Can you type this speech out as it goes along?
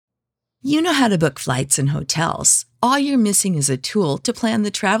You know how to book flights and hotels. All you're missing is a tool to plan the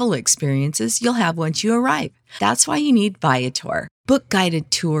travel experiences you'll have once you arrive. That's why you need Viator. Book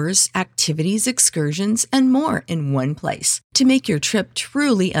guided tours, activities, excursions, and more in one place to make your trip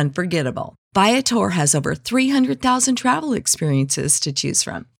truly unforgettable. Viator has over 300,000 travel experiences to choose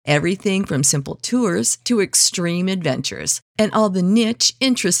from. Everything from simple tours to extreme adventures and all the niche,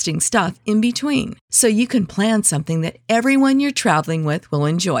 interesting stuff in between. So you can plan something that everyone you're traveling with will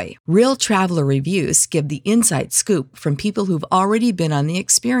enjoy. Real traveler reviews give the inside scoop from people who've already been on the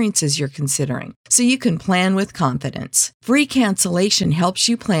experiences you're considering. So you can plan with confidence. Free cancellation helps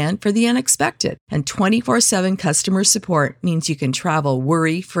you plan for the unexpected. And 24/7 customer support means you can travel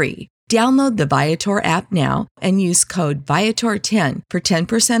worry-free. Download the Viator app now and use code Viator10 for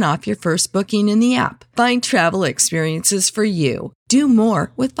 10% off your first booking in the app. Find travel experiences for you. Do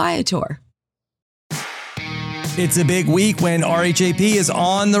more with Viator. It's a big week when RHAP is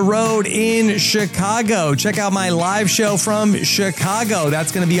on the road in Chicago. Check out my live show from Chicago.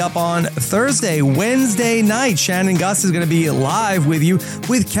 That's going to be up on Thursday. Wednesday night, Shannon Gus is going to be live with you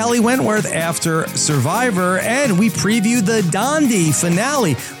with Kelly Wentworth after Survivor. And we preview the Dondi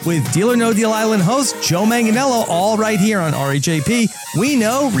finale with Deal or No Deal Island host Joe Manganiello, all right here on RHAP. We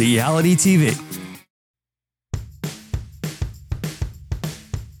know reality TV.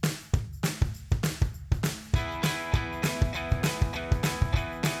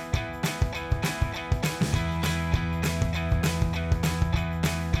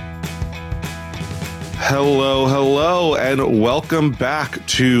 Hello, and welcome back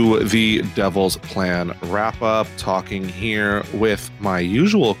to the Devil's Plan wrap-up, talking here with my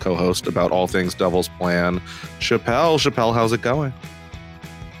usual co-host about all things Devil's Plan, Chappelle. Chappelle, how's it going?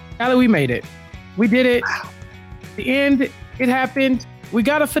 Now we made it. We did it. The end, it happened. We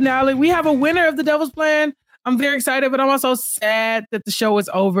got a finale. We have a winner of the Devil's Plan. I'm very excited, but I'm also sad that the show is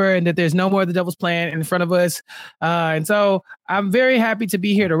over and that there's no more of the Devil's Plan in front of us. And so I'm very happy to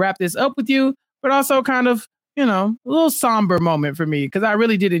be here to wrap this up with you, but also kind of, a little somber moment for me because I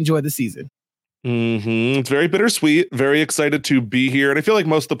really did enjoy the season. It's very bittersweet, very excited to be here. And I feel like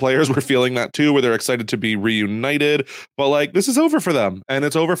most of the players were feeling that too, where they're excited to be reunited. But like, this is over for them and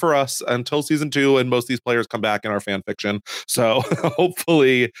it's over for us until season 2. And most of these players come back in our fan fiction. So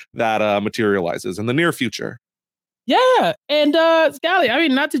hopefully that materializes in the near future. Yeah. And Scally, I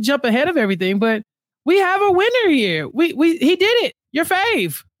mean, not to jump ahead of everything, but we have a winner here. He did it. Your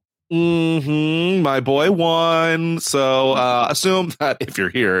fave. My boy won. So assume that if you're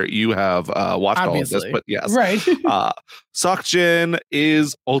here, you have watched Obviously. all of this. But yes, right. Seokjin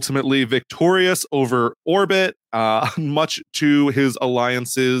is ultimately victorious over Orbit, much to his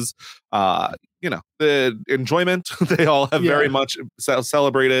alliance's, the enjoyment. They all have very much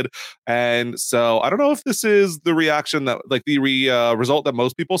celebrated. And so I don't know if this is the reaction that, like the result that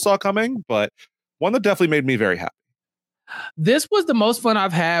most people saw coming, but one that definitely made me very happy. This was the most fun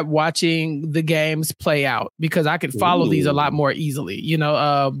I've had watching the games play out because I could follow these a lot more easily.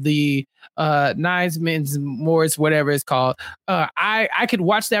 The Nines Men's Morris, whatever it's called. I could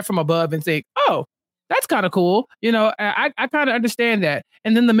watch that from above and think, oh, that's kind of cool. I kind of understand that.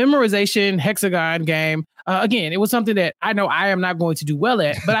 And then the memorization hexagon game, again, it was something that I know I am not going to do well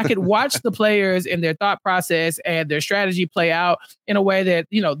at, but I could watch the players and their thought process and their strategy play out in a way that,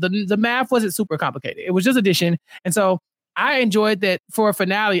 the math wasn't super complicated. It was just addition. And so I enjoyed that for a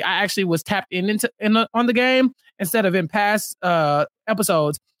finale. I actually was tapped on the game instead of in past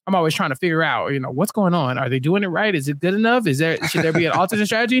episodes. I'm always trying to figure out, what's going on. Are they doing it right? Is it good enough? Should there be an alternate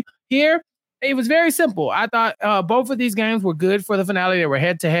strategy here? It was very simple. I thought both of these games were good for the finale. They were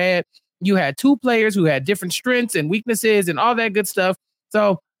head to head. You had two players who had different strengths and weaknesses and all that good stuff.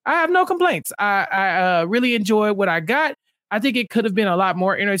 So I have no complaints. I really enjoyed what I got. I think it could have been a lot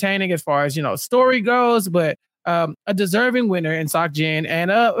more entertaining as far as, story goes, but a deserving winner in Seokjin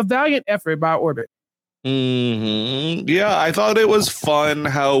and a valiant effort by Orbit. Yeah, I thought it was fun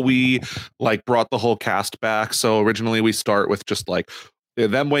how we brought the whole cast back. So originally we start with just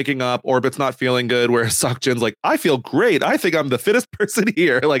them waking up, Orbit's not feeling good, whereas Seokjin's like, I feel great. I think I'm the fittest person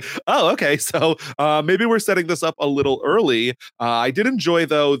here. Oh, okay. So maybe we're setting this up a little early. I did enjoy,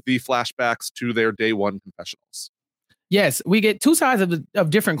 though, the flashbacks to their day one confessionals. Yes, we get two sides of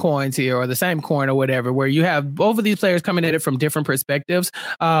different coins here, or the same coin or whatever, where you have both of these players coming at it from different perspectives.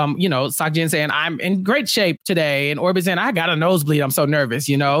 Seokjin saying, I'm in great shape today, and Orbit saying, I got a nosebleed, I'm so nervous,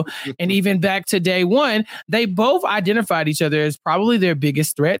 And even back to day one, they both identified each other as probably their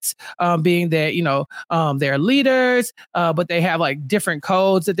biggest threats, being that, they're leaders, but they have different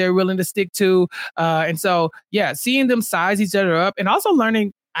codes that they're willing to stick to. And so, yeah, seeing them size each other up and also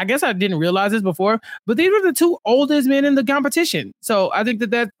learning I guess I didn't realize this before, but these were the two oldest men in the competition. So I think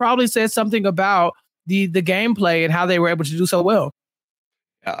that probably says something about the gameplay and how they were able to do so well.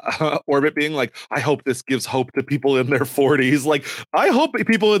 Orbit being like, I hope this gives hope to people in their 40s. Like, I hope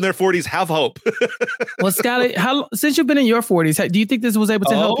people in their 40s have hope. Well, Scotty, since you've been in your 40s, do you think this was able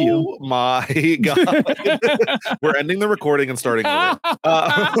to help you? Oh my God. We're ending the recording and starting over.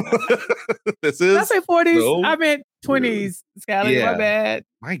 This is. I say 40s. I meant 20s, Scotty. Yeah. My bad.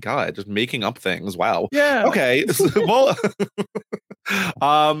 My God, just making up things. Wow. Yeah. Okay. Well,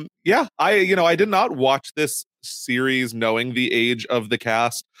 yeah, I did not watch this series knowing the age of the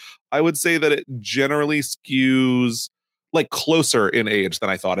cast. I would say that it generally skews like closer in age than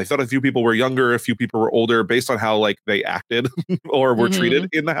I thought. I thought a few people were younger, a few people were older based on how like they acted or were treated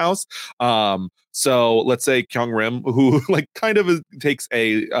in the house. So let's say Kyung Rim, who like kind of takes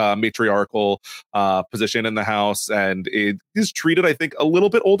a matriarchal position in the house and is treated, I think, a little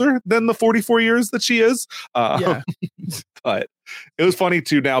bit older than the 44 years that she is. But it was funny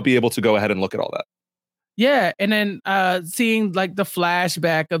to now be able to go ahead and look at all that. Yeah, and then seeing like the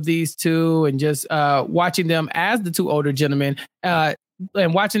flashback of these two and just watching them as the two older gentlemen and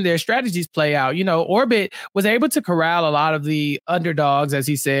watching their strategies play out. Orbit was able to corral a lot of the underdogs, as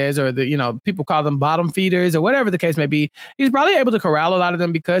he says, or the people call them bottom feeders or whatever the case may be. He's probably able to corral a lot of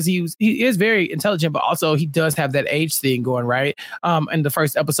them because he is very intelligent, but also he does have that age thing going, right? In the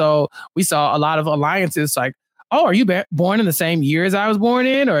first episode, we saw a lot of alliances like, oh, are you born in the same year as I was born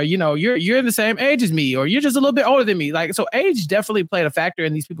in? Or, you're in the same age as me, or you're just a little bit older than me. Like, so age definitely played a factor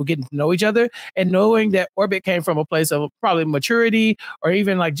in these people getting to know each other, and knowing that Orbit came from a place of probably maturity or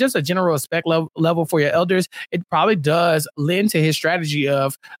even like just a general respect level for your elders. It probably does lend to his strategy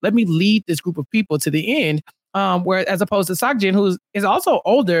of, let me lead this group of people to the end. Where as opposed to Seokjin, who is also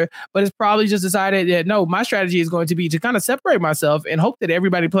older, but has probably just decided that no, my strategy is going to be to kind of separate myself and hope that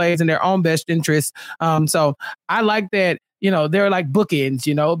everybody plays in their own best interest. So I like that. They're like bookends.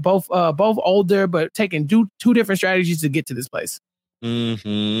 Both older, but taking two different strategies to get to this place.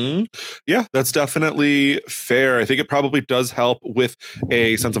 Yeah, that's definitely fair. I think it probably does help with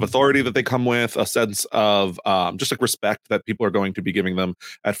a sense of authority that they come with, a sense of just like respect that people are going to be giving them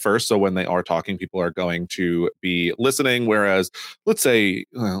at first. So when they are talking, people are going to be listening. Whereas, let's say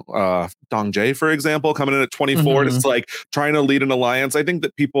Dong Jae, for example, coming in at 24, just like trying to lead an alliance. I think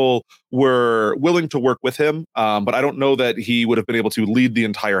that people were willing to work with him, but I don't know that he would have been able to lead the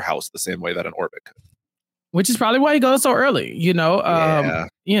entire house the same way that an Orbit could. Which is probably why he goes so early, he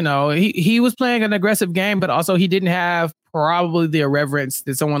was playing an aggressive game, but also he didn't have probably the irreverence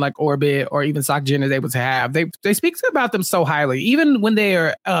that someone like Orbit or even Seokjin is able to have. They speak about them so highly, even when they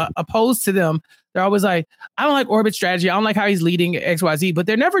are opposed to them. They're always like, I don't like Orbit's strategy. I don't like how he's leading XYZ, but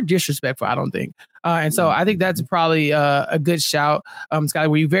they're never disrespectful, I don't think. And so I think that's probably a good shout. Scotty,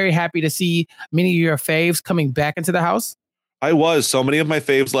 were you very happy to see many of your faves coming back into the house? I was. So many of my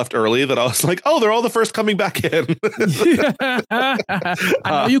faves left early that I was like, oh, they're all the first coming back in. I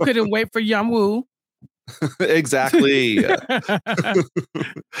know you couldn't wait for Yamwoo. Exactly.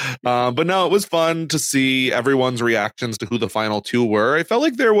 But no, it was fun to see everyone's reactions to who the final two were. I felt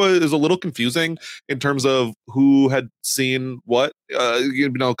like there was a little confusing in terms of who had seen what,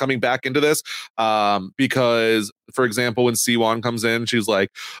 coming back into this. Because, for example, when Siwon comes in, she's like,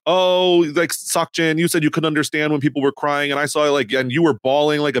 oh, like Seokjin, you said you couldn't understand when people were crying. And I saw and you were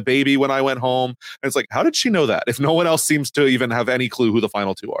bawling like a baby when I went home. And it's like, how did she know that if no one else seems to even have any clue who the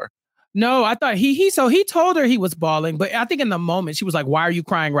final two are? No, I thought he he told her he was bawling, but I think in the moment she was like, why are you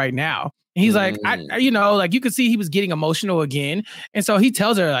crying right now? And he's like, like you could see he was getting emotional again. And so he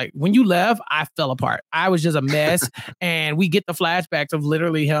tells her like, when you left, I fell apart. I was just a mess. And we get the flashbacks of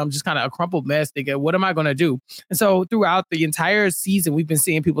literally him just kind of a crumpled mess thinking, what am I going to do? And so throughout the entire season, we've been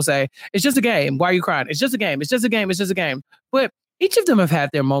seeing people say, it's just a game. Why are you crying? It's just a game. It's just a game. It's just a game. But each of them have had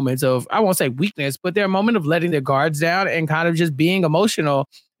their moments of, I won't say weakness, but their moment of letting their guards down and kind of just being emotional.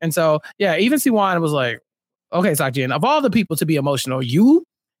 And so, yeah, even Siwon was like, okay, Seokjin, of all the people to be emotional, you?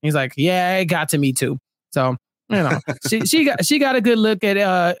 He's like, yeah, it got to me too. So, she got a good look at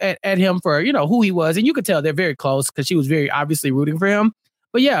him for, who he was. And you could tell they're very close because she was very obviously rooting for him.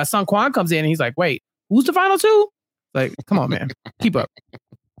 But yeah, Sung Kwan comes in and he's like, wait, who's the final two? Like, come on, man, keep up.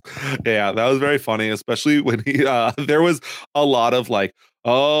 Yeah, that was very funny, especially when he there was a lot of like,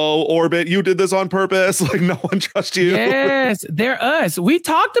 oh, Orbit, you did this on purpose. Like, no one trusts you. Yes, they're us. We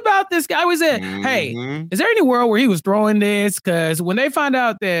talked about this guy. We said, hey, is there any world where he was throwing this? Because when they find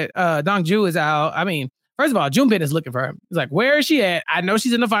out that Dongju is out, I mean, first of all, Junbin is looking for him. He's like, where is she at? I know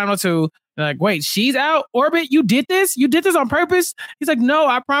she's in the final two. They're like, wait, she's out? Orbit, you did this? You did this on purpose? He's like, no,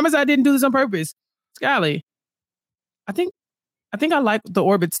 I promise I didn't do this on purpose. Scally, I think I think I like the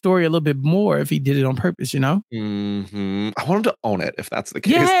Orbit story a little bit more if he did it on purpose, you know? I want him to own it if that's the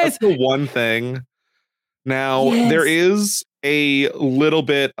case. Yes! That's the one thing. Now, there Yes. is a little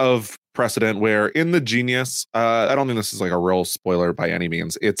bit of precedent where in the Genius, I don't think this is like a real spoiler by any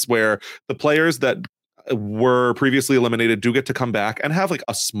means. It's where the players that were previously eliminated do get to come back and have like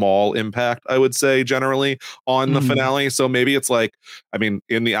a small impact, I would say, generally on the finale. So maybe it's like, I mean,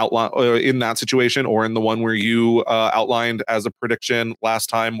 in the outline, or in that situation, or in the one where you outlined as a prediction last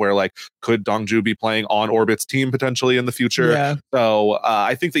time, where like, could Dongju be playing on Orbit's team potentially in the future? Yeah. So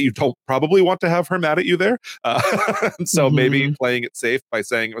I think that you don't probably want to have her mad at you there. So maybe playing it safe by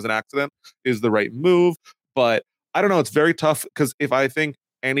saying it was an accident is the right move. But I don't know. It's very tough because if I think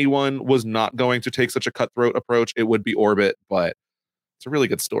anyone was not going to take such a cutthroat approach, it would be Orbit. But it's a really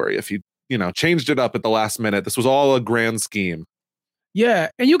good story if you know, changed it up at the last minute. This was all a grand scheme. Yeah,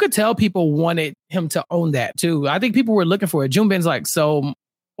 and you could tell people wanted him to own that too. I think people were looking for it. Junbin's like, so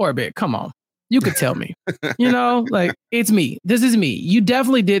Orbit, come on. You could tell me, you know, like, it's me. This is me. You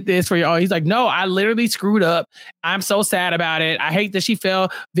definitely did this for your own. He's like, no, I literally screwed up. I'm so sad about it. I hate that she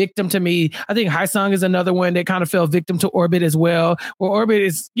fell victim to me. I think Haesung is another one that kind of fell victim to Orbit as well. Where Orbit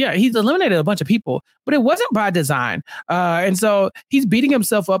is, yeah, he's eliminated a bunch of people, but it wasn't by design. And so he's beating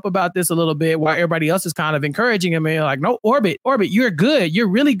himself up about this a little bit while everybody else is kind of encouraging him. And like, no, Orbit, you're good. You're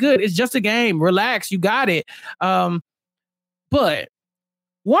really good. It's just a game. Relax. You got it. But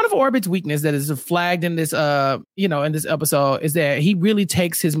one of Orbit's weakness that is flagged in this, in this episode is that he really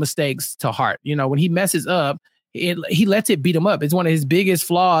takes his mistakes to heart. You know, when he messes up, he lets it beat him up. It's one of his biggest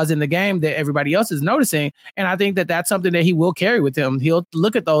flaws in the game that everybody else is noticing. And I think that that's something that he will carry with him. He'll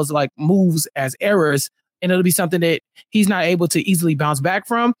look at those like moves as errors, and it'll be something that he's not able to easily bounce back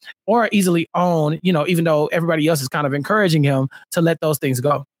from or easily own, you know, even though everybody else is kind of encouraging him to let those things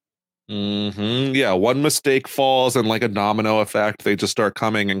go. Yeah, one mistake falls and like a domino effect, they just start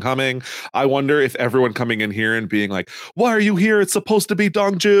coming and coming. I wonder if everyone coming in here and being like, why are you here? It's supposed to be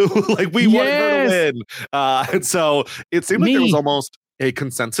Dongju. Like, we wanted her to win. And so it seemed like there was almost a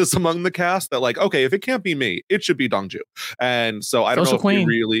consensus among the cast that like, okay, if it can't be me, it should be Dongju. And so I don't know if we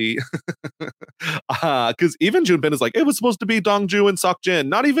really because even Junbin is like, it was supposed to be Dongju and Seokjin,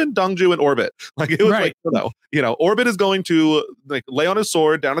 not even Dongju and Orbit. Like, it was like, no, you know, Orbit is going to like lay on his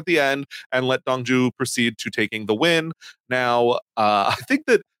sword down at the end and let Dongju proceed to taking the win. Now, I think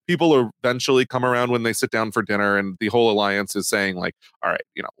that people will eventually come around when they sit down for dinner, and the whole alliance is saying like, all right,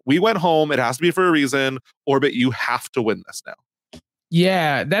 you know, we went home. It has to be for a reason. Orbit, you have to win this now.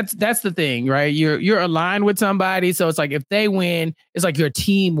 Yeah, that's the thing, right? You're aligned with somebody, so it's like if they win, it's like your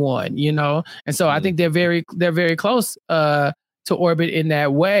team won, you know. And so I think they're very close to Orbit in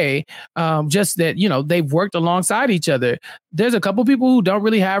that way. Just that, you know, they've worked alongside each other. There's a couple people who don't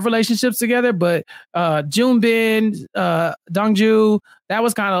really have relationships together, but Junbin, Dongju, that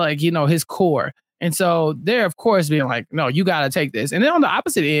was kind of like, you know, his core. And so they're, of course, being like, no, you got to take this. And then on the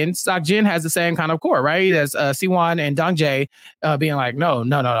opposite end, Seokjin has the same kind of core, right? As Siwon and Dongjae being like, no,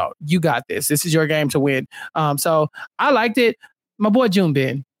 you got this. This is your game to win. So I liked it. My boy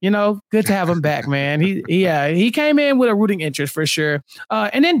Junbin, you know, good to have him back, man. He came in with a rooting interest for sure.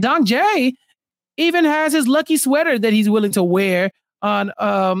 And then Dongjae even has his lucky sweater that he's willing to wear on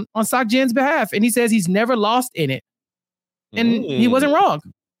Seokjin's behalf. And he says he's never lost in it. And he wasn't wrong.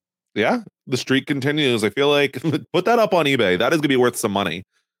 Yeah, the streak continues. I feel like put that up on eBay. That is going to be worth some money.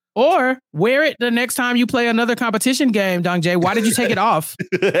 Or wear it the next time you play another competition game, Dongjae. Why did you take it off?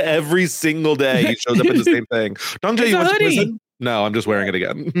 Every single day he shows up in the same thing. Dongjae, you went to prison? No, I'm just wearing it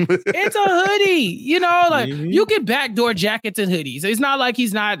again. It's a hoodie. You know, like you get backdoor jackets and hoodies. It's not like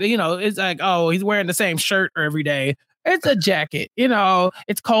he's not, you know, it's like, oh, he's wearing the same shirt every day. It's a jacket. You know,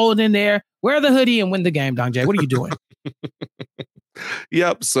 it's cold in there. Wear the hoodie and win the game, Dongjae. What are you doing?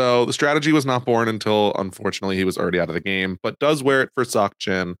 Yep. So the strategy was not born until, unfortunately, he was already out of the game, but does wear it for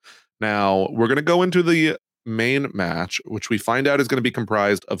Seokjin. Now we're going to go into the main match, which we find out is going to be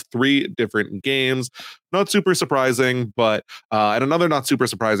comprised of 3 different games. Not super surprising, but and another not super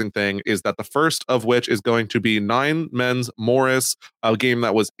surprising thing is that the first of which is going to be Nine Men's Morris, a game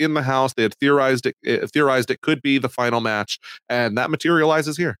that was in the house. They had theorized it could be the final match, and that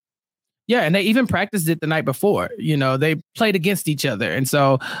materializes here. Yeah, and they even practiced it the night before. You know, they played against each other. And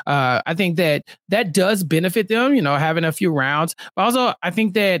so I think that does benefit them, you know, having a few rounds. But also, I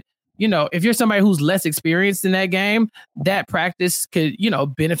think that, if you're somebody who's less experienced in that game, that practice could,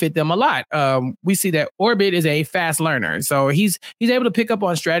 benefit them a lot. We see that Orbit is a fast learner, so he's able to pick up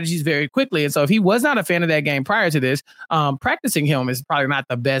on strategies very quickly. And so if he was not a fan of that game prior to this, practicing him is probably not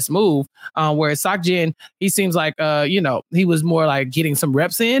the best move. Whereas Sakjin, he seems like, he was more like getting some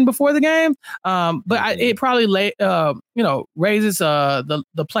reps in before the game. It probably raises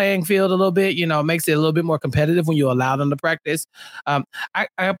the playing field a little bit, makes it a little bit more competitive when you allow them to practice. A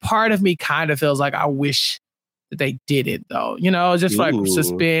part of me kind of feels like I wish that they did it though, just like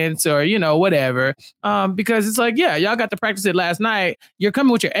suspense or, whatever. Because it's like, yeah, y'all got to practice it last night. You're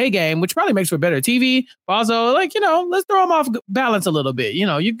coming with your A game, which probably makes for better TV. But also, like, let's throw them off balance a little bit.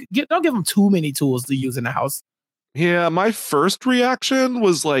 Don't give them too many tools to use in the house. Yeah, my first reaction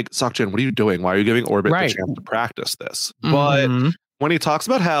was like, Sakjin, what are you doing? Why are you giving Orbit the chance to practice this? But when he talks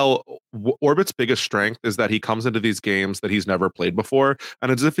about how Orbit's biggest strength is that he comes into these games that he's never played before,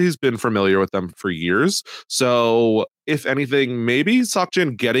 and it's as if he's been familiar with them for years. So if anything, maybe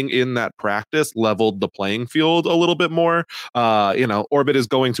Sakjin getting in that practice leveled the playing field a little bit more. Orbit is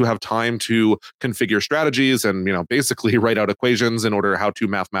going to have time to configure strategies and, basically write out equations in order how to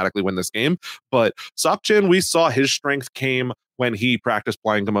mathematically win this game. But Sakjin, we saw his strength came when he practiced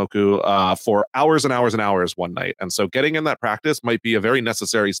playing Gomoku for hours and hours and hours one night. And so getting in that practice might be a very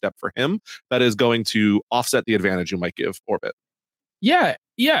necessary step for him that is going to offset the advantage you might give Orbit. Yeah,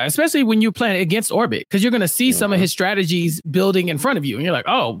 especially when you're playing against Orbit, because you're going to see some of his strategies building in front of you. And you're like,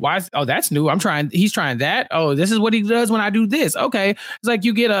 oh, that's new. He's trying that. Oh, this is what he does when I do this. Okay. It's like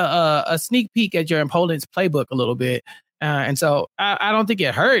you get a sneak peek at your opponent's playbook a little bit. And so I don't think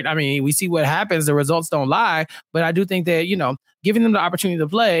it hurt. I mean, we see what happens. The results don't lie. But I do think that, giving them the opportunity to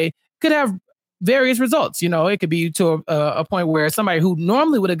play could have various results. It could be to a point where somebody who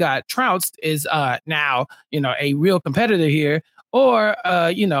normally would have got trounced is now, a real competitor here. Or,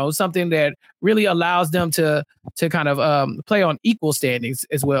 something that really allows them to kind of play on equal standings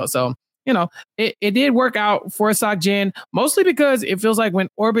as well. So, it did work out for Sakjin, mostly because it feels like when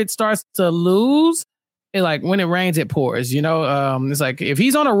Orbit starts to lose, when it rains, it pours, it's like if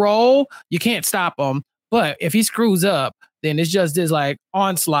he's on a roll, you can't stop him. But if he screws up, then it's just this like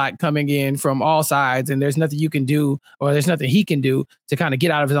onslaught coming in from all sides, and there's nothing you can do, or there's nothing he can do to kind of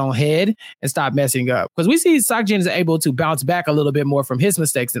get out of his own head and stop messing up. Because we see Sakjin is able to bounce back a little bit more from his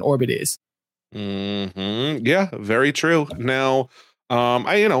mistakes than Orbit is. Yeah, very true. Now,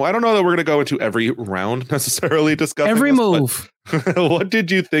 I don't know that we're going to go into every round necessarily discussing every move. What did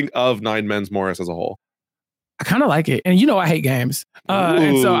you think of Nine Men's Morris as a whole? I kind of like it. And I hate games.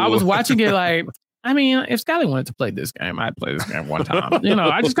 And so I was watching it like, I mean, if Scally wanted to play this game, I'd play this game one time.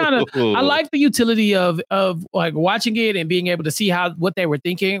 I just kind of, I like the utility of like watching it and being able to see what they were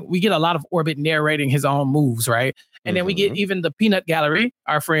thinking. We get a lot of Orbit narrating his own moves, right? And then we get even the Peanut Gallery,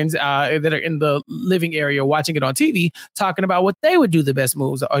 our friends that are in the living area watching it on TV, talking about what they would do the best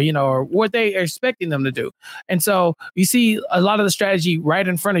moves, or what they are expecting them to do. And so you see a lot of the strategy right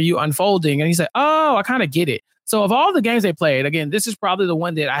in front of you unfolding, and you say, oh, I kind of get it. So of all the games they played, again, this is probably the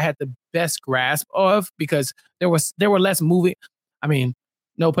one that I had the best grasp of, because there were less moving. I mean,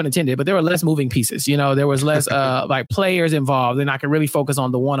 no pun intended, but there were less moving pieces. There was less like players involved, and I could really focus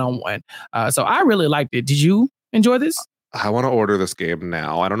on the one-on-one. So I really liked it. Did you enjoy this? I want to order this game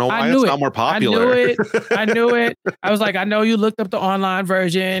now. I don't know why it's not more popular. I knew it. I was like, I know you looked up the online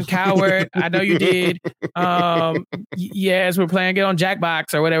version, coward. I know you did. Yes, we're playing it on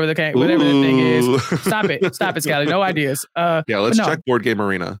Jackbox or whatever the thing is. Stop it, Scally. No ideas. Let's check Board Game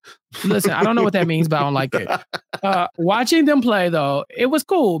Arena. Listen, I don't know what that means, but I don't like it. Watching them play though, it was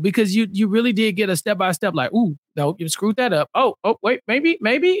cool because you really did get a step-by-step like, ooh, no, you screwed that up. Oh, wait,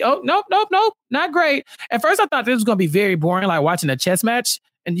 maybe. Oh, nope, not great. At first I thought this was going to be very boring, like watching a chess match.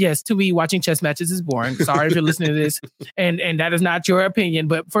 And yes, to me, watching chess matches is boring. Sorry if you're listening to this and that is not your opinion.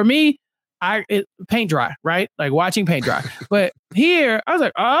 But for me, paint dry, right? Like watching paint dry. But here, I was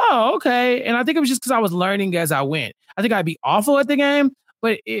like, oh, okay. And I think it was just because I was learning as I went. I think I'd be awful at the game.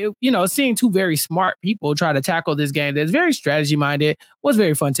 But, seeing two very smart people try to tackle this game that's very strategy minded was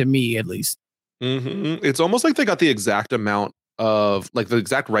very fun to me, at least. It's almost like they got the exact amount of like the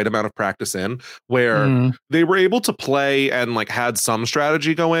exact right amount of practice in where they were able to play and like had some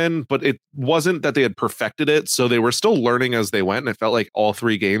strategy go in, but it wasn't that they had perfected it. So they were still learning as they went. And it felt like all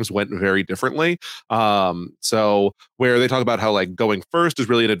three games went very differently. So where they talk about how like going first is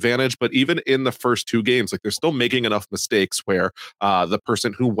really an advantage, but even in the first two games, like they're still making enough mistakes where the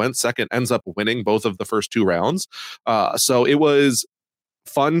person who went second ends up winning both of the first two rounds. So it was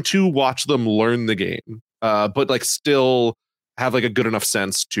fun to watch them learn the game, but like still have like a good enough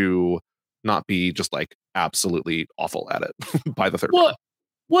sense to not be just like absolutely awful at it by the third round.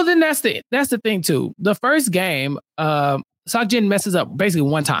 Well, then that's the thing too. The first game, Sakjin messes up basically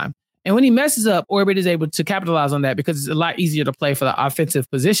one time. And when he messes up, Orbit is able to capitalize on that because it's a lot easier to play for the offensive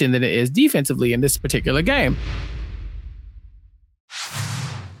position than it is defensively in this particular game.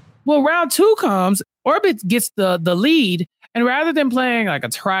 Well, round 2 comes, Orbit gets the lead, and rather than playing like a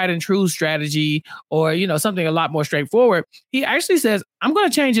tried and true strategy or, something a lot more straightforward, he actually says, I'm going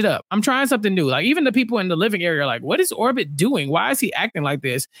to change it up. I'm trying something new. Like even the people in the living area are like, what is Orbit doing? Why is he acting like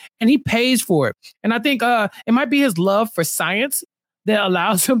this? And he pays for it. And I think it might be his love for science that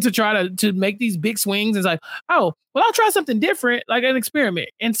allows him to try to make these big swings. It's like, oh, well, I'll try something different, like an experiment,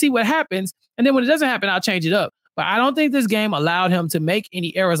 and see what happens. And then when it doesn't happen, I'll change it up. But I don't think this game allowed him to make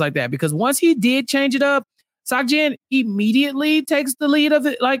any errors like that, because once he did change it up, Sakjin immediately takes the lead of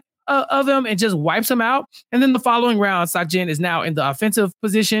it, of him, and just wipes him out. And then the following round, Sakjin is now in the offensive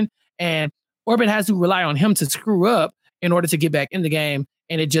position, and Orbit has to rely on him to screw up in order to get back in the game,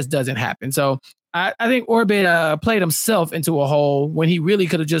 and it just doesn't happen. So I think Orbit played himself into a hole when he really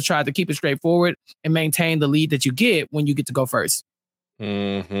could have just tried to keep it straightforward and maintain the lead that you get when you get to go first.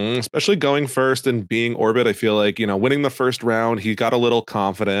 Mm-hmm. Especially going first and being Orbit, I feel like, winning the first round, he got a little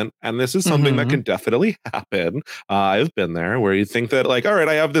confident, and this is something that can definitely happen. I've been there where you think that like, all right,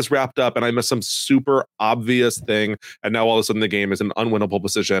 I have this wrapped up and I missed some super obvious thing, and now all of a sudden the game is an unwinnable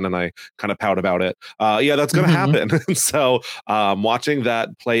position and I kind of pout about it. Yeah, that's going to happen. So watching that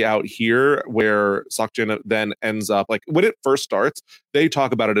play out here where Sakjin then ends up, like when it first starts, they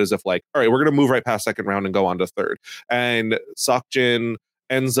talk about it as if like, all right, we're going to move right past second round and go on to third. And Sakjin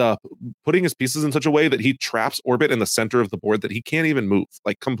ends up putting his pieces in such a way that he traps Orbit in the center of the board that he can't even move,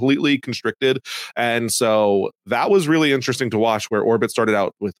 like completely constricted. And so that was really interesting to watch, where Orbit started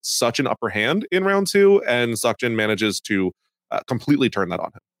out with such an upper hand in round 2, and Sakjin manages to completely turn that on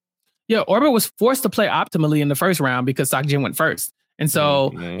him. Yeah, Orbit was forced to play optimally in the first round because Sakjin went first. And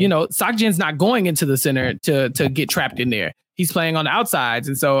so, Sakjin's not going into the center to get trapped in there. He's playing on the outsides,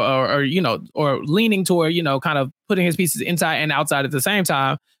 and so, or leaning toward, kind of putting his pieces inside and outside at the same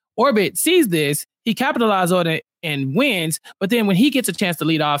time. Orbit sees this, he capitalizes on it and wins. But then when he gets a chance to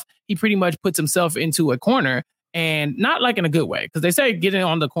lead off, he pretty much puts himself into a corner, and not like in a good way, because they say getting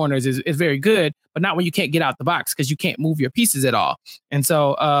on the corners is very good, but not when you can't get out the box because you can't move your pieces at all. And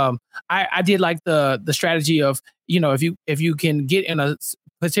so I did like the strategy of, if you can get in a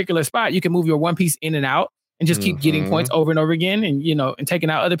particular spot, you can move your one piece in and out and just keep getting points over and over again, and and taking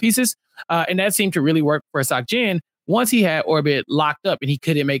out other pieces. And that seemed to really work for Sakjin once he had Orbit locked up and he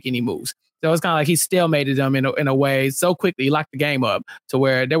couldn't make any moves. So it's kind of like he stalemated them in a way so quickly, he locked the game up to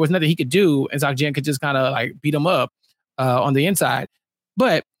where there was nothing he could do, and Sakjin could just kind of like beat him up on the inside.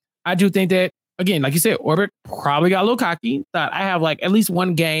 But I do think that, again, like you said, Orbit probably got a little cocky. Thought I have like at least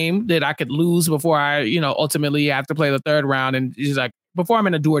one game that I could lose before I, ultimately have to play the third round, and just like before I'm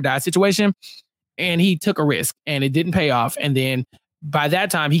in a do or die situation. And he took a risk and it didn't pay off. And then by that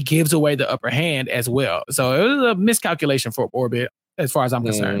time, he gives away the upper hand as well. So it was a miscalculation for Orbit, as far as I'm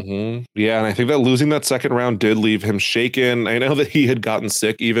concerned. Yeah, and I think that losing that second round did leave him shaken. I know that he had gotten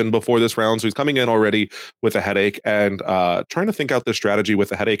sick even before this round, so he's coming in already with a headache, and trying to think out the strategy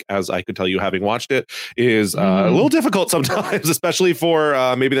with a headache, as I could tell you having watched it, is a little difficult sometimes, especially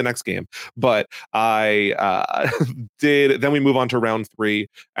for maybe the next game. But I did. Then we move on to round 3,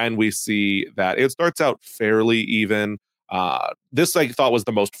 and we see that it starts out fairly even. This I thought was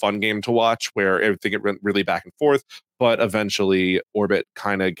the most fun game to watch, where everything went really back and forth, but eventually Orbit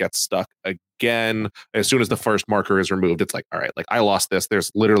kind of gets stuck again. As soon as the first marker is removed, it's like, all right, like I lost this.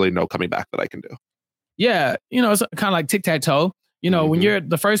 There's literally no coming back that I can do. Yeah, it's kind of like tic-tac-toe. When you're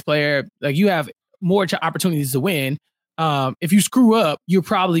the first player, like you have more opportunities to win. If you screw up, you're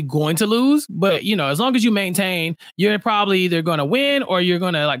probably going to lose. But, as long as you maintain, you're probably either going to win or you're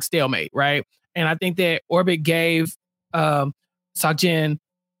going to like stalemate, right? And I think that Orbit gave Sakjin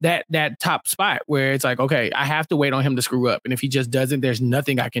that top spot where it's like, okay, I have to wait on him to screw up, and if he just doesn't, there's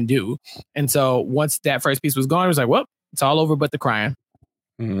nothing I can do. And so once that first piece was gone, it was like, well, it's all over but the crying.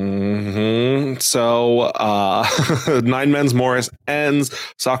 So Nine Men's Morris ends.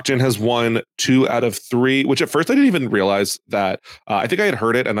 Sakjin has won 2 out of 3, which at first I didn't even realize that. I think I had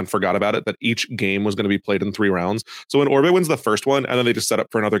heard it and then forgot about it, that each game was going to be played in 3 rounds. So when Orbit wins the first one and then they just set up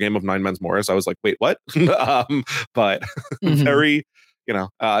for another game of Nine Men's Morris, I was like, wait, what? But very,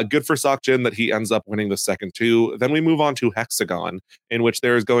 good for Sakjin that he ends up winning the second 2. Then we move on to Hexagon, in which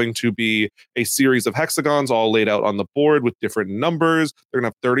there is going to be a series of hexagons all laid out on the board with different numbers. They're going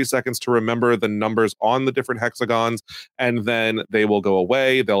to have 30 seconds to remember the numbers on the different hexagons, and then they will go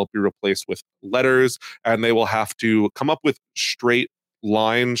away. They'll be replaced with letters, and they will have to come up with straight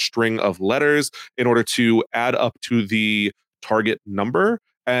line string of letters in order to add up to the target number.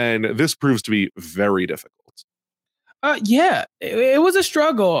 And this proves to be very difficult. Yeah, it was a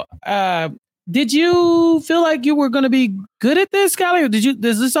struggle. Did you feel like you were going to be good at this, Callie? Or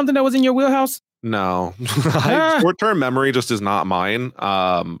is this something that was in your wheelhouse? No, short-term memory just is not mine.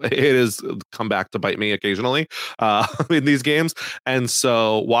 It has come back to bite me occasionally in these games. And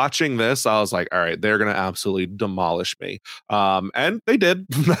so watching this, I was like, all right, they're going to absolutely demolish me. And they did,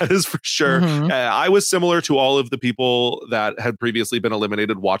 that is for sure. I was similar to all of the people that had previously been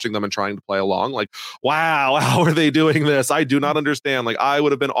eliminated, watching them and trying to play along. Like, wow, how are they doing this? I do not understand. Like, I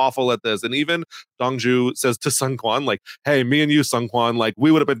would have been awful at this. And even Dongju says to Seungkwan, like, hey, me and you, Seungkwan, like,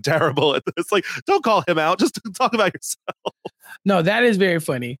 we would have been terrible at this. Like, don't call him out. Just talk about yourself. No, that is very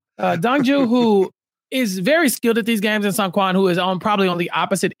funny. Dongju, who is very skilled at these games, and Seungkwan, who is probably on the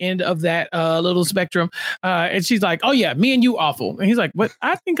opposite end of that little spectrum. And she's like, oh, yeah, me and you awful. And he's like, what?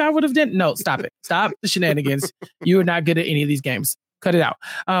 I think I would have done. No, stop it. Stop the shenanigans. You are not good at any of these games. Cut it out.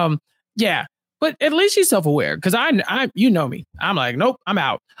 Yeah. But at least she's self-aware, because I you know me. I'm like, nope, I'm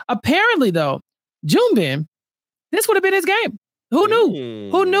out. Apparently, though, Junbin, this would have been his game. Who knew?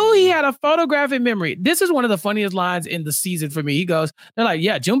 Who knew he had a photographic memory? This is one of the funniest lines in the season for me. He goes, they're like,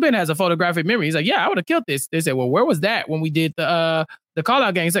 yeah, Junbin has a photographic memory. He's like, yeah, I would have killed this. They said, well, where was that when we did the call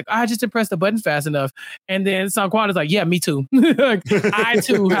out game? He's like, I just didn't press the button fast enough. And then Seungkwan is like, yeah, me too. Like, I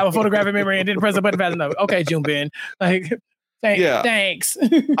too have a photographic memory and didn't press the button fast enough. Okay, Junbin. Like, thanks.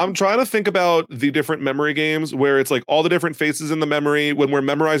 I'm trying to think about the different memory games where it's like all the different faces in the memory when we're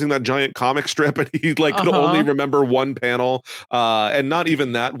memorizing that giant comic strip and he like could only remember one panel and not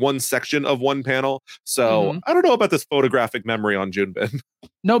even that one section of one panel. So I don't know about this photographic memory on Junbin.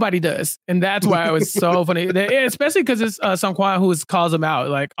 Nobody does. And that's why it was so funny, especially because it's Seungkwan who calls him out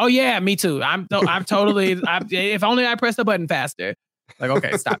like, oh yeah, me too. I'm totally, if only I pressed the button faster. Like,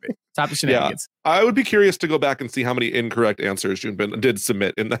 okay, stop it. Stop the shenanigans. Yeah, I would be curious to go back and see how many incorrect answers Junbin did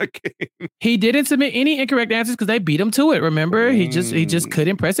submit in that game. He didn't submit any incorrect answers because they beat him to it. Remember, he just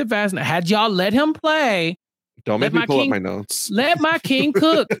couldn't press it fast enough. Had y'all let him play, don't make me pull up my notes. Let my king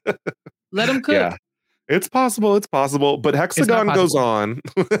cook. Let him cook. Yeah. It's possible, but Hexagon goes on.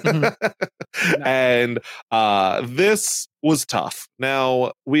 And this was tough.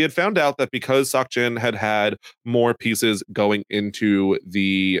 Now, we had found out that because Seokjin had more pieces going into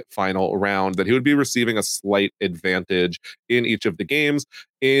the final round, that he would be receiving a slight advantage in each of the games.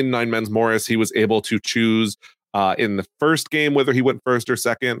 In Nine Men's Morris, he was able to choose in the first game whether he went first or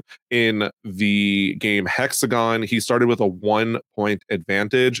second. In the game Hexagon, he started with a 1 point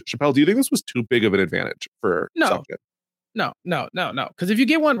advantage. Chappelle, do you think this was too big of an advantage for Seokjin? No. Because if you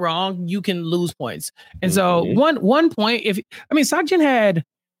get one wrong, you can lose points. And so 1 point, Seokjin had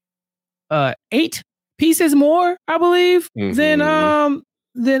 8 pieces more, I believe, than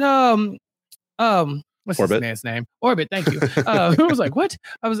what's Orbit. His man's name? Orbit. Thank you. I was like, what?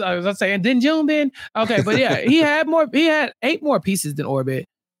 I was saying, then Junbin. Okay, but yeah, he had 8 more pieces than Orbit.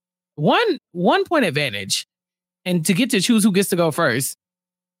 1 point advantage, and to get to choose who gets to go first.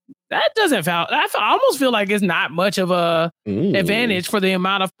 That doesn't feel. I almost feel like it's not much of a advantage for the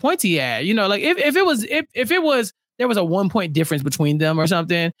amount of points he had. You know, like if it was there was a 1 point difference between them or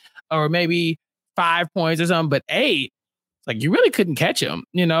something, or maybe 5 points or something, but 8, like you really couldn't catch him.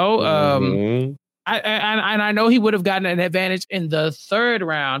 You know, I know he would have gotten an advantage in the third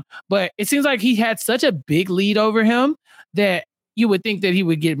round, but it seems like he had such a big lead over him that you would think that he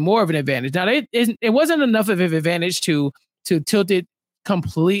would get more of an advantage. Now, it wasn't enough of an advantage to tilt it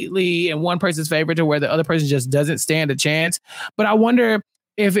completely in one person's favor to where the other person just doesn't stand a chance. But I wonder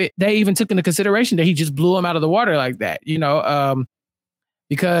if they even took into consideration that he just blew him out of the water like that, you know,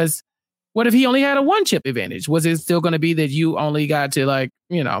 because what if he only had a 1 chip advantage? Was it still going to be that you only got to, like,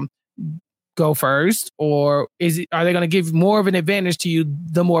 you know, go first, or are they going to give more of an advantage to you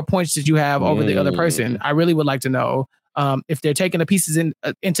the more points that you have over the other person? I really would like to know if they're taking the pieces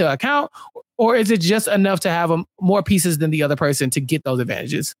into account, or is it just enough to have more pieces than the other person to get those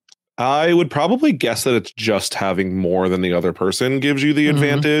advantages? I would probably guess that it's just having more than the other person gives you the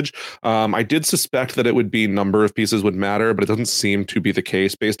advantage. I did suspect that it would be number of pieces would matter, but it doesn't seem to be the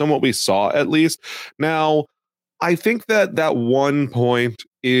case based on what we saw, at least. Now, I think that 1 point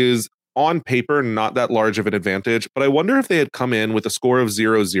is on paper not that large of an advantage, but I wonder if they had come in with a score of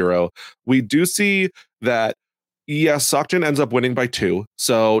 0-0. We do see that, yes, Seokjin ends up winning by 2,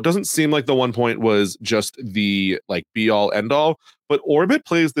 so it doesn't seem like the 1 point was just the like be all end all. But Orbit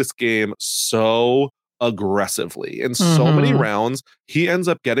plays this game so aggressively in so many rounds. He ends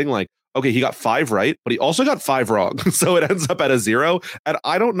up getting like, okay, he got 5 right, but he also got 5 wrong. So it ends up at a 0. And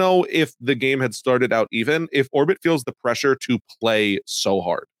I don't know if the game had started out even, if Orbit feels the pressure to play so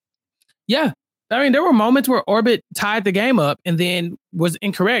hard. Yeah, I mean, there were moments where Orbit tied the game up and then was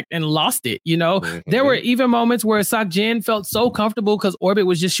incorrect and lost it. There were even moments where Sakjin felt so comfortable because Orbit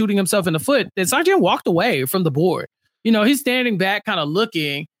was just shooting himself in the foot that Sakjin walked away from the board. He's standing back, kind of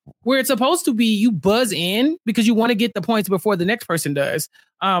looking where it's supposed to be. You buzz in because you want to get the points before the next person does.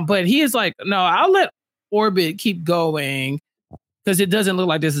 But he is like, no, I'll let Orbit keep going because it doesn't look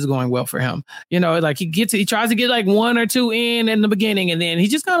like this is going well for him. Like he tries to get like 1 or 2 in the beginning, and then he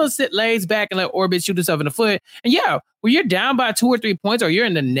just kind of lays back and let Orbit shoot himself in the foot. And yeah, when you're down by 2 or 3 points, or you're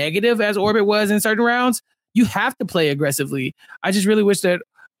in the negative as Orbit was in certain rounds, you have to play aggressively. I just really wish that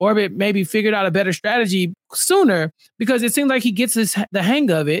Orbit maybe figured out a better strategy sooner, because it seems like he gets the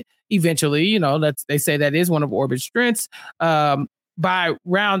hang of it eventually. They say that is one of Orbit's strengths. By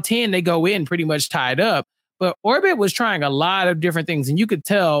round 10, they go in pretty much tied up. But Orbit was trying a lot of different things, and you could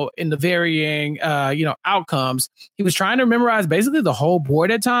tell in the varying, outcomes. He was trying to memorize basically the whole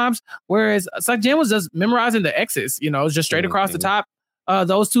board at times, whereas Sakjin was just memorizing the X's. It was just straight across the top,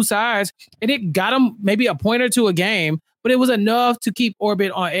 those 2 sides, and it got him maybe a point or 2 a game, but it was enough to keep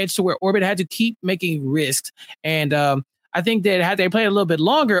Orbit on edge to where Orbit had to keep making risks. And I think that had they played a little bit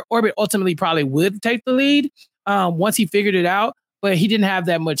longer, Orbit ultimately probably would take the lead once he figured it out. But he didn't have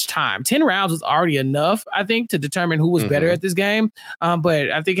that much time. 10 rounds was already enough, I think, to determine who was better at this game. But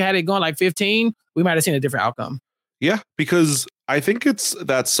I think had it gone like 15, we might have seen a different outcome. Yeah, because I think it's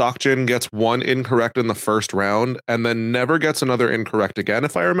that Sakjin gets 1 incorrect in the first round and then never gets another incorrect again,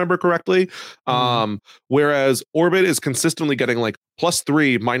 if I remember correctly. Whereas Orbit is consistently getting like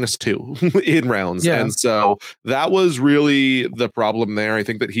 +3, -2 in rounds. Yeah. And so that was really the problem there. I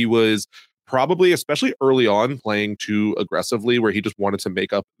think that he was probably, especially early on, playing too aggressively, where he just wanted to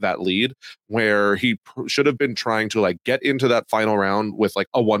make up that lead, where he should have been trying to like get into that final round with like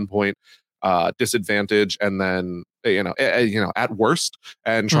a 1 point disadvantage, and then at worst,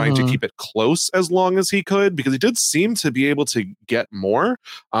 and trying to keep it close as long as he could, because he did seem to be able to get more.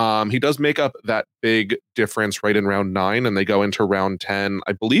 He does make up that big difference right in round 9, and they go into round 10,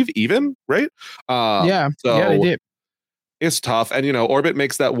 I believe, even, right? Yeah, they did. It's tough. And, Orbit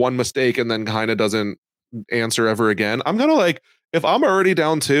makes that one mistake and then kind of doesn't answer ever again. I'm going to like, if I'm already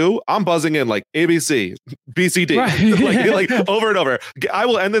down 2, I'm buzzing in like ABC, BCD, right. like over and over. I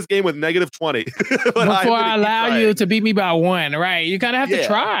will end this game with -20. Before I allow you to beat me by 1, right? You kind of have to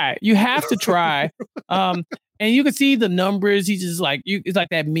try. You have to try. And you can see the numbers. He's just like, it's like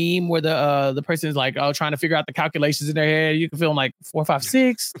that meme where the person is like, trying to figure out the calculations in their head. You can feel like 4, 5,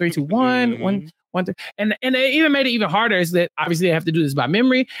 6, 3, 2, 1, 1. And they even made it even harder, is that obviously they have to do this by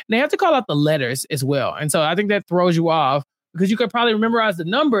memory, and they have to call out the letters as well. And so I think that throws you off, because you could probably memorize the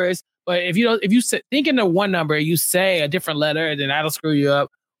numbers, but if you think into one number, you say a different letter, then that'll screw you up.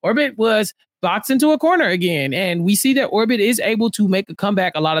 Orbit was boxed into a corner again, and we see that Orbit is able to make a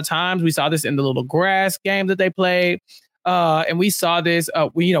comeback a lot of times. We saw this in the little grass game that they played, and we saw this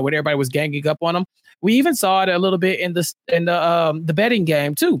when everybody was ganging up on them. We even saw it a little bit in the betting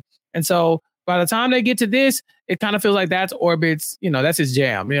game too. And so by the time they get to this, it kind of feels like that's Orbit's, that's his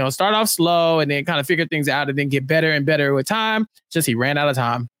jam. Start off slow and then kind of figure things out and then get better and better with time. Just he ran out of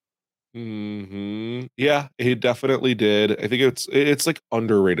time. Yeah, he definitely did. I think it's like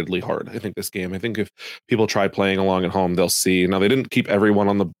underratedly hard. I think this game. I think if people try playing along at home, they'll see. Now, they didn't keep everyone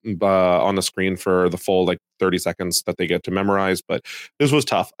on the screen for the full like 30 seconds that they get to memorize, but this was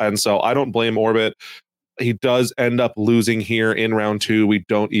tough. And so I don't blame Orbit. He does end up losing here in round 2. We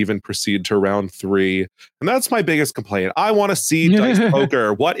don't even proceed to round 3. And that's my biggest complaint. I want to see dice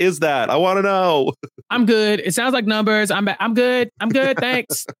poker. What is that? I want to know. I'm good. It sounds like numbers. I'm good. I'm good.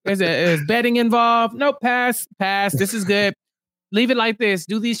 Thanks. Is betting involved? Nope. Pass. This is good. Leave it like this.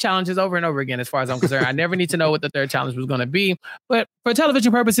 Do these challenges over and over again, as far as I'm concerned. I never need to know what the third challenge was going to be. But for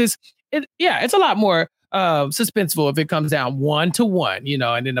television purposes, it's a lot more suspenseful if it comes down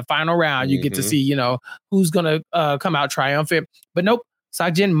 1-1, and in the final round you get to see, who's gonna come out triumphant. But nope,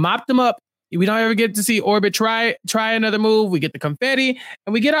 Sakjin mopped them up. We don't ever get to see Orbit try another move. We get the confetti,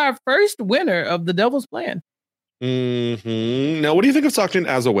 and we get our first winner of the Devil's Plan. Now, what do you think of Sakjin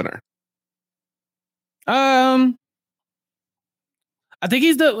as a winner? I think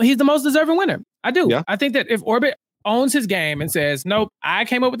he's the most deserving winner. I do. Yeah. I think that if Orbit owns his game and says, nope, I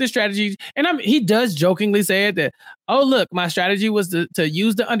came up with this strategy. And he does jokingly say it that, oh, look, my strategy was to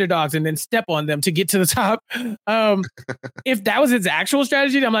use the underdogs and then step on them to get to the top. If that was his actual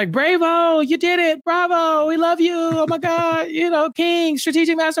strategy, I'm like, bravo, you did it. Bravo. We love you. Oh my God. King,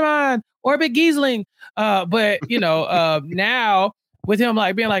 strategic mastermind, Orbit Giesling. But now with him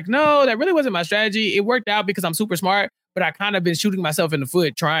like being like, no, that really wasn't my strategy. It worked out because I'm super smart, but I kind of been shooting myself in the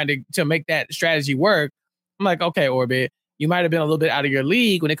foot trying to make that strategy work. I'm like, okay, Orbit, you might have been a little bit out of your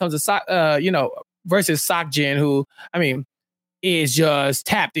league when it comes to versus Sakjin, who is just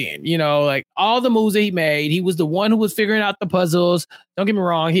tapped in, like all the moves that he made. He was the one who was figuring out the puzzles. Don't get me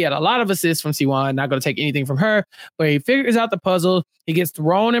wrong. He had a lot of assists from C1. Not going to take anything from her, but he figures out the puzzle. He gets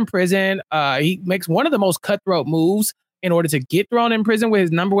thrown in prison. He makes one of the most cutthroat moves in order to get thrown in prison with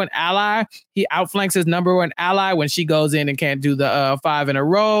his number one ally. He outflanks his number one ally when she goes in and can't do the 5 in a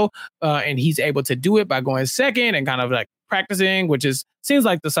row. And he's able to do it by going second and kind of like practicing, which seems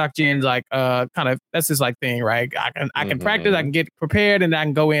like the Sakjin's like kind of that's his like thing, right? I can practice, I can get prepared, and I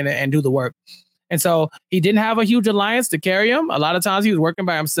can go in and do the work. And so he didn't have a huge alliance to carry him. A lot of times he was working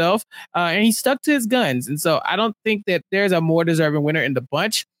by himself, and he stuck to his guns. And so I don't think that there's a more deserving winner in the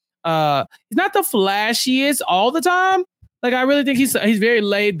bunch. He's not the flashiest all the time. Like, I really think he's very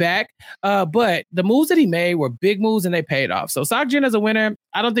laid back, but the moves that he made were big moves and they paid off. So Sakjin as a winner,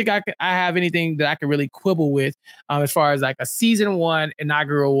 I don't think I have anything that I can really quibble with as far as like a season 1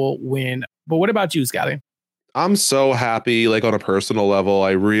 inaugural win. But what about you, Scotty? I'm so happy, like on a personal level.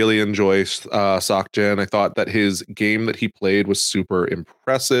 I really enjoy Sakjin. I thought that his game that he played was super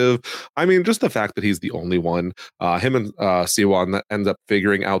impressive. I mean, just the fact that he's the only one, him and Siwon, that ends up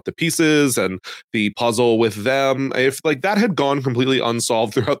figuring out the pieces and the puzzle with them. If like that had gone completely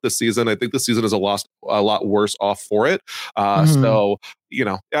unsolved throughout the season, I think the season is a lot worse off for it. So,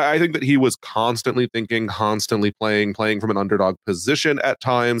 I think that he was constantly thinking, constantly playing from an underdog position at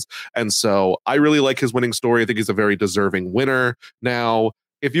times. And so I really like his winning story. I think he's a very deserving winner. Now,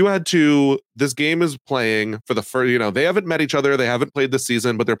 if you had to, this game is playing for the first, they haven't met each other. They haven't played this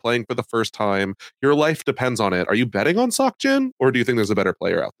season, but they're playing for the first time. Your life depends on it. Are you betting on Sakjin, or do you think there's a better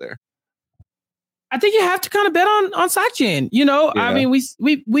player out there? I think you have to kind of bet on Sakjin. Yeah. I mean,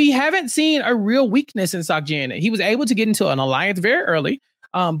 we haven't seen a real weakness in Sakjin. He was able to get into an alliance very early,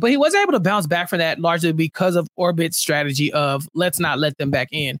 but he was able to bounce back from that largely because of Orbit's strategy of let's not let them back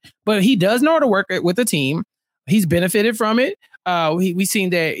in. But he does know how to work with a team. He's benefited from it. We've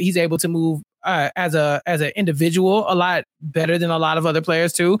seen that he's able to move as an individual a lot better than a lot of other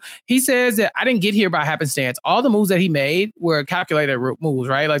players too. He says that I didn't get here by happenstance. All the moves that he made were calculated moves,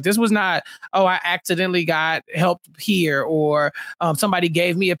 right? Like this was not, I accidentally got helped here, or somebody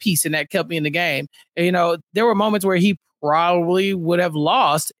gave me a piece and that kept me in the game. There were moments where he probably would have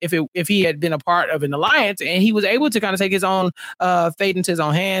lost if he had been a part of an alliance, and he was able to kind of take his own fate into his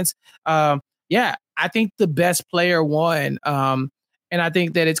own hands. I think the best player won. And I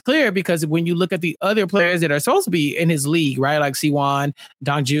think that it's clear because when you look at the other players that are supposed to be in his league, right? Like C1,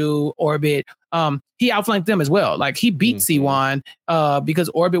 Dongju, Orbit, he outflanked them as well. Like he beat C1 because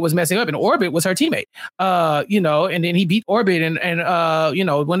Orbit was messing up, and Orbit was her teammate. And then he beat Orbit,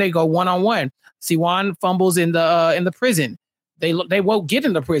 and when they go one-on-one, C1 fumbles in the prison. They won't get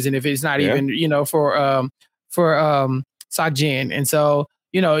in the prison if it's not even, for Sakjin. And so,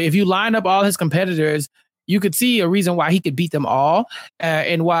 if you line up all his competitors, you could see a reason why he could beat them all,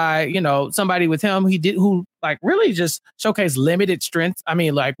 and why, somebody with him, who like really just showcased limited strength. I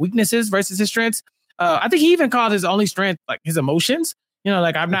mean, like weaknesses versus his strengths. I think he even called his only strength like his emotions.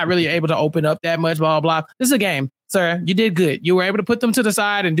 Like I'm not really able to open up that much, blah, blah, blah. This is a game, sir. You did good. You were able to put them to the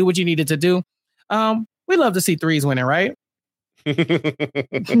side and do what you needed to do. We love to see threes winning, right?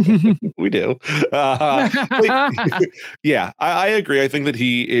 We do. Yeah, I agree. I think that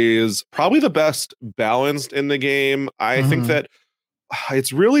he is probably the best balanced in the game. I think that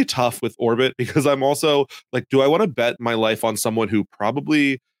it's really tough with Orbit because I'm also like, do I want to bet my life on someone who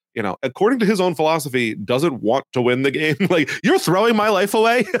probably, according to his own philosophy, doesn't want to win the game? Like, you're throwing my life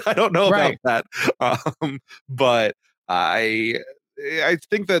away. I don't know about that. But I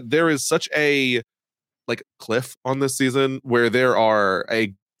think that there is such a cliff on this season where there are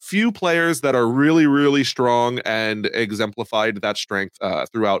a few players that are really, really strong and exemplified that strength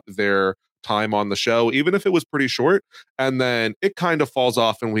throughout their time on the show, even if it was pretty short. And then it kind of falls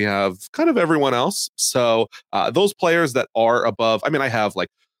off and we have kind of everyone else. So those players that are above, I mean, I have like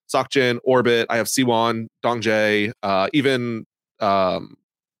Sakjin, Orbit, I have Siwon, Dongjae, even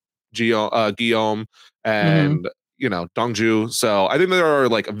Guillaume, and Dongju. So I think there are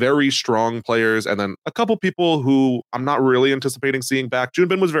like very strong players, and then a couple people who I'm not really anticipating seeing back.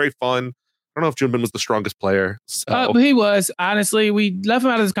 Junbin was very fun. I don't know if Junbin was the strongest player. So. He was. Honestly, we left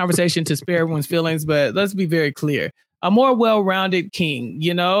him out of this conversation to spare everyone's feelings, but let's be very clear. A more well-rounded king,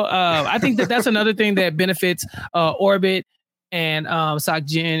 I think that's another thing that benefits Orbit and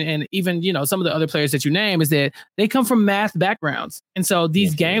Sakjin, and even, some of the other players that you name, is that they come from math backgrounds. And so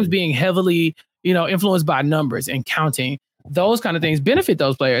these games being heavily influenced by numbers and counting, those kind of things benefit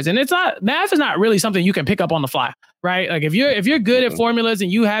those players. And math is not really something you can pick up on the fly, right? Like if you're good at formulas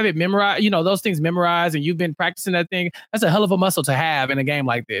and you have it memorized, those things memorized, and you've been practicing that thing, that's a hell of a muscle to have in a game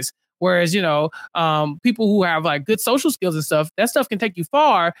like this. Whereas, people who have like good social skills and stuff, that stuff can take you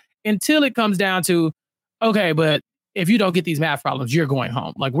far until it comes down to, okay, but if you don't get these math problems, you're going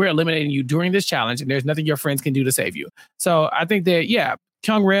home. Like we're eliminating you during this challenge, and there's nothing your friends can do to save you. So I think that,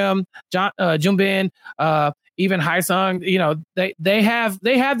 Kyung Rim, Junbin, even Haesung, they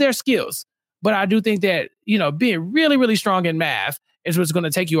have their skills, but I do think that, being really, really strong in math is what's going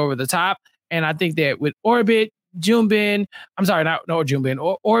to take you over the top. And I think that with Orbit, Junbin, I'm sorry, not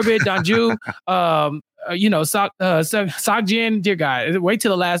Junbin, Orbit, Danju, Sakjin, dear God, wait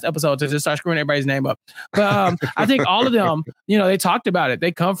till the last episode to just start screwing everybody's name up. But I think all of them, they talked about it.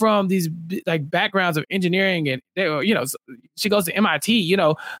 They come from these like backgrounds of engineering, and she goes to MIT.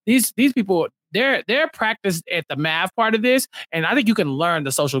 These people, they're practiced at the math part of this, and I think you can learn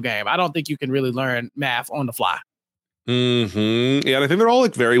the social game. I don't think you can really learn math on the fly. Yeah, and I think they're all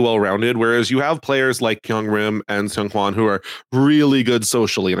like very well rounded. Whereas you have players like Kyung Rim and Seungkwan who are really good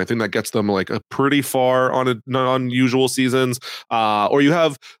socially, and I think that gets them like a pretty far on unusual seasons. Or you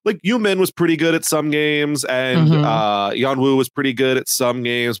have like Yumin was pretty good at some games, and Yeonwoo was pretty good at some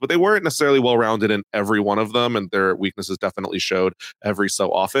games, but they weren't necessarily well rounded in every one of them, and their weaknesses definitely showed every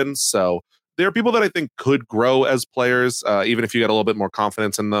so often. So there are people that I think could grow as players, even if you get a little bit more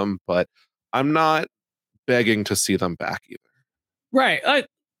confidence in them. But I'm not begging to see them back either. Right. Like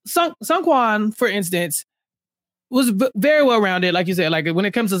Seungkwan, for instance, was very well rounded, like you said, like when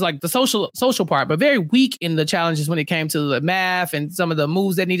it comes to like the social part, but very weak in the challenges when it came to the math and some of the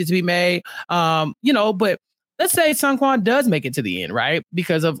moves that needed to be made. But let's say Seungkwan does make it to the end, right?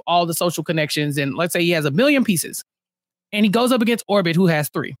 Because of all the social connections, and let's say he has 1 million pieces and he goes up against Orbit, who has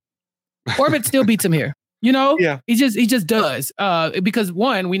 3. Orbit still beats him here. Yeah. He just does. Because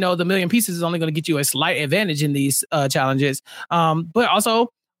one, we know the 1 million pieces is only going to get you a slight advantage in these challenges. But also,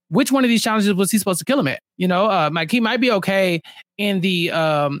 which one of these challenges was he supposed to kill him at? He might be okay in the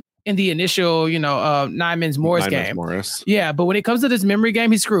initial, Nine Men's Morris game. Yeah, but when it comes to this memory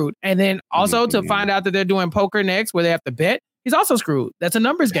game, he's screwed. And then also to find out that they're doing poker next, where they have to bet, he's also screwed. That's a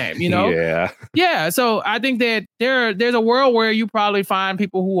numbers game, Yeah. So I think that there's a world where you probably find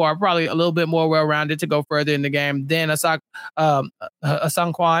people who are probably a little bit more well-rounded to go further in the game than a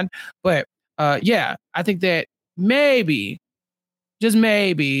Seungkwan. But I think that maybe, just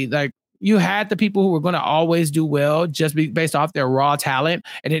maybe, like you had the people who were going to always do well just based off their raw talent,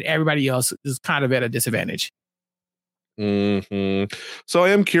 and then everybody else is kind of at a disadvantage. So I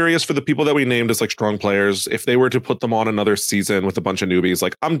am curious for the people that we named as like strong players, if they were to put them on another season with a bunch of newbies,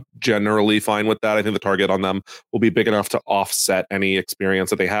 like I'm generally fine with that. I think the target on them will be big enough to offset any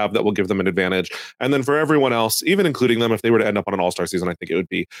experience that they have that will give them an advantage. And then for everyone else, even including them, if they were to end up on an all-star season, I think it would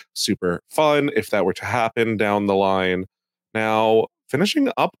be super fun if that were to happen down the line. Now,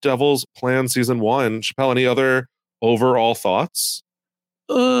 finishing up Devil's Plan Season 1, Chappelle, any other overall thoughts?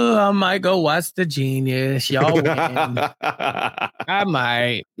 I might go watch The Genius. Y'all win. I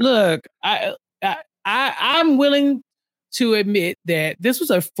might. Look, I'm willing to admit that this was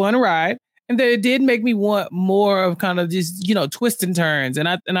a fun ride, and that it did make me want more of kind of just, twists and turns. And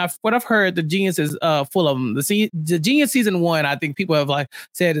what I've heard, The Genius is full of them. The Genius Season 1, I think people have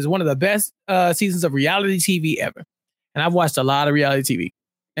said is one of the best seasons of reality TV ever. And I've watched a lot of reality TV.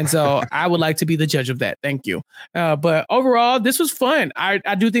 And so I would like to be the judge of that. Thank you. But overall, this was fun.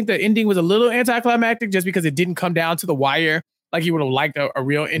 I do think the ending was a little anticlimactic just because it didn't come down to the wire like you would have liked a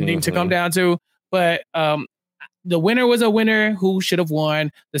real ending to come down to. But the winner was a winner who should have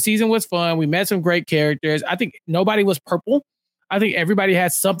won. The season was fun. We met some great characters. I think nobody was purple. I think everybody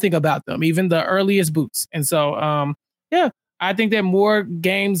had something about them, even the earliest boots. And so, I think that more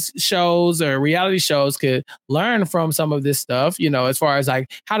games shows or reality shows could learn from some of this stuff, as far as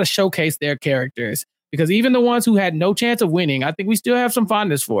like how to showcase their characters, because even the ones who had no chance of winning, I think we still have some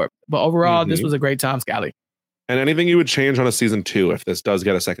fondness for it. But overall, this was a great time, Scally. And anything you would change on a season 2 if this does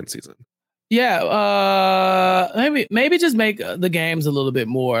get a second season? Yeah, maybe just make the games a little bit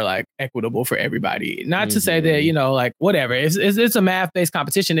more like equitable for everybody. Not to say that, whatever. It's a math-based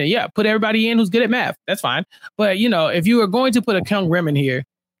competition, and put everybody in who's good at math. That's fine. But, if you are going to put a Kyung Rim in here,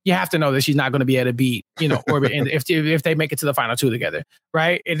 you have to know that she's not going to be able to beat, Orbit and if they make it to the final 2 together,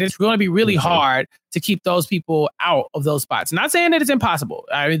 right? And it's going to be really hard to keep those people out of those spots. Not saying that it's impossible.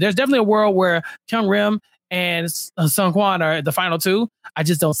 I mean, there's definitely a world where Kyung Rim and Seungkwan are the final 2. I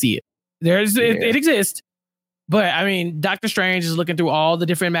just don't see it. It exists, but I mean, Doctor Strange is looking through all the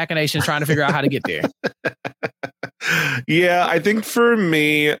different machinations, trying to figure out how to get there. Yeah, I think for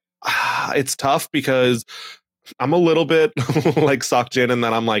me, it's tough because I'm a little bit like Sakjin in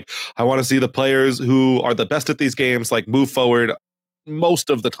that I'm like, I want to see the players who are the best at these games like move forward most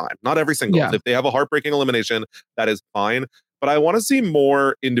of the time. Not every single. If they have a heartbreaking elimination, that is fine. But I want to see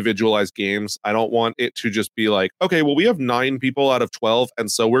more individualized games. I don't want it to just be like, okay, well, we have 9 people out of 12,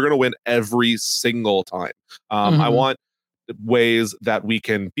 and so we're going to win every single time. I want ways that we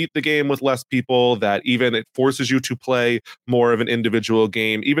can beat the game with less people, that even it forces you to play more of an individual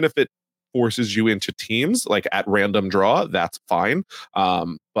game, even if it forces you into teams like at random draw, that's fine.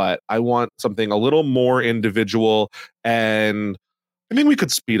 But I want something a little more individual, and I mean, we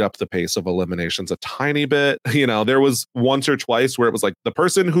could speed up the pace of eliminations a tiny bit. You know, there was once or twice where it was like the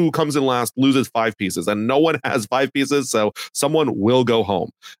person who comes in last loses 5 pieces and no one has 5 pieces. So someone will go home.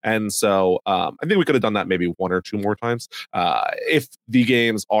 And so I think we could have done that maybe 1 or 2 more times. If the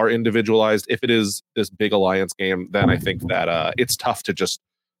games are individualized, if it is this big alliance game, then I think that it's tough to just,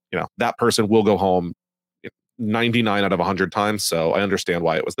 you know, that person will go home 99 out of 100 times. So I understand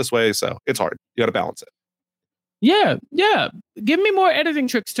why it was this way. So it's hard. You got to balance it. Yeah. Give me more editing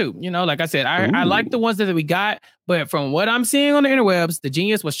tricks too. You know, like I said, I like the ones that we got, but from what I'm seeing on the interwebs, the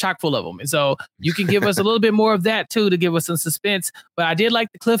Genius was chock full of them. And so you can give us a little bit more of that too, to give us some suspense. But I did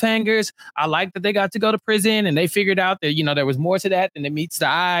like the cliffhangers. I like that they got to go to prison and they figured out that, you know, there was more to that than it meets the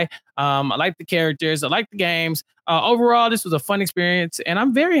eye. I like the characters. I like the games. Overall, this was a fun experience. And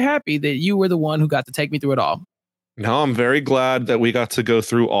I'm very happy that you were the one who got to take me through it all. No, I'm very glad that we got to go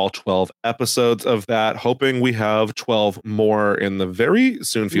through all 12 episodes of that, hoping we have 12 more in the very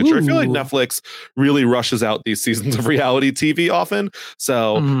soon future. I feel like Netflix really rushes out these seasons of reality TV often.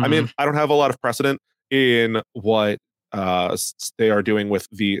 So, I mean, I don't have a lot of precedent in what they are doing with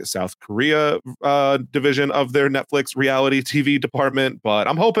the South Korea division of their Netflix reality TV department, but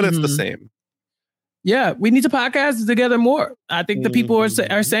I'm hoping it's the same. Yeah, we need to podcast together more. I think the people are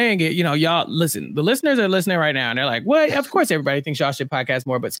saying it. You know, y'all listen. The listeners are listening right now, and they're like, "Well, of course, everybody thinks y'all should podcast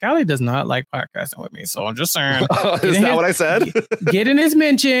more." But Scally does not like podcasting with me, so I'm just saying. Is that what I said? Get in his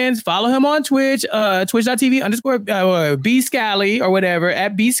mentions. Follow him on Twitch, twitch.tv/BScally or whatever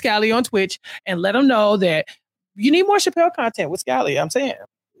at BScally on Twitch, and let him know that you need more Chappelle content with Scally. I'm saying.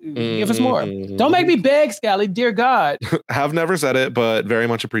 Give us more. Don't make me beg, Scally. Dear God. Have never said it, but very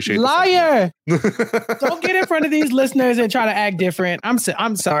much appreciate it. Liar. Don't get in front of these listeners and try to act different. I'm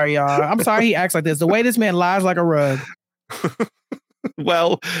sorry, y'all. I'm sorry he acts like this. The way this man lies like a rug.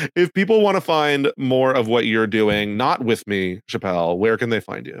 Well, if people want to find more of what you're doing, not with me, Chappelle, where can they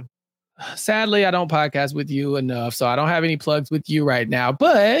find you? Sadly, I don't podcast with you enough, so I don't have any plugs with you right now,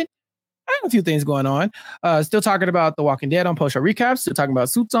 but I have a few things going on. Still talking about The Walking Dead on Post Show Recaps. Still talking about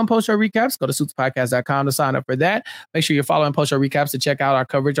Suits on Post Show Recaps. Go to suitspodcast.com to sign up for that. Make sure you're following Post Show Recaps to check out our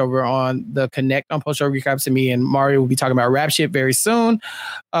coverage over on the Connect on Post Show Recaps. And me and Mario will be talking about Rap Shit very soon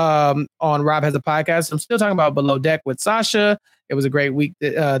on Rob Has a Podcast. I'm still talking about Below Deck with Sasha. It was a great week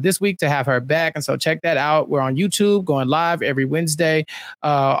this week to have her back. And so check that out. We're on YouTube, going live every Wednesday.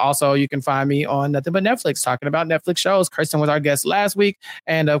 Also, you can find me on Nothing But Netflix, talking about Netflix shows. Kirsten was our guest last week.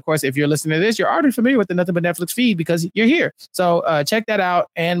 And of course, if you're listening to this, you're already familiar with the Nothing But Netflix feed because you're here. So check that out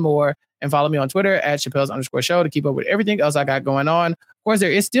and more. And follow me on Twitter at Chappelle's_show to keep up with everything else I got going on. Of course,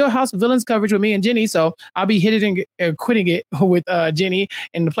 there is still House of Villains coverage with me and Jenny, so I'll be hitting and quitting it with Jenny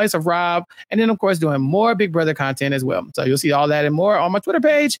in the place of Rob. And then, of course, doing more Big Brother content as well. So you'll see all that and more on my Twitter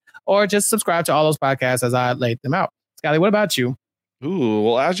page, or just subscribe to all those podcasts as I laid them out. Scally, what about you? Ooh,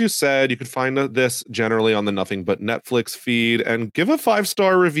 well, as you said, you can find this generally on the Nothing But Netflix feed, and give a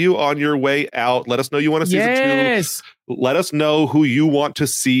 5-star review on your way out. Let us know you want to see season 2. Let us know who you want to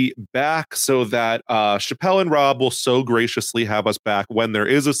see back so that Chappelle and Rob will so graciously have us back when there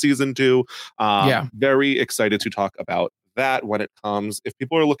is a season 2. Very excited to talk about that when it comes. If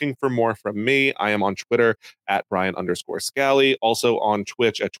people are looking for more from me, I am on Twitter at Brian_Scally, also on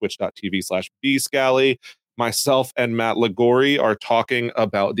Twitch at twitch.tv/BScally. Myself and Matt Ligori are talking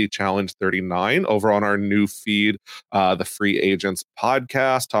about the Challenge 39 over on our new feed, the Free Agents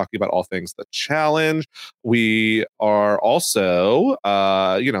podcast, talking about all things the challenge. We are also,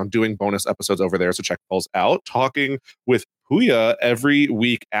 doing bonus episodes over there, so check those out. Talking with Puya every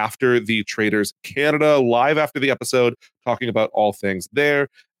week after the Traders Canada, live after the episode, talking about all things there,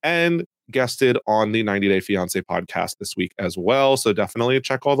 and guested on the 90 Day Fiancé podcast this week as well. So definitely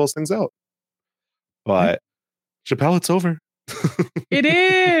check all those things out. But Chappelle, it's over. It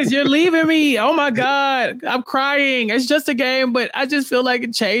is. You're leaving me. Oh my God. I'm crying. It's just a game, but I just feel like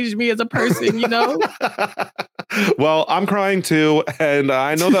it changed me as a person, you know? Well, I'm crying too. And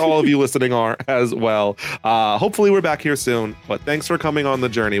I know that all of you listening are as well. Hopefully we're back here soon. But thanks for coming on the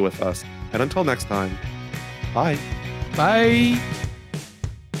journey with us. And until next time, bye. Bye.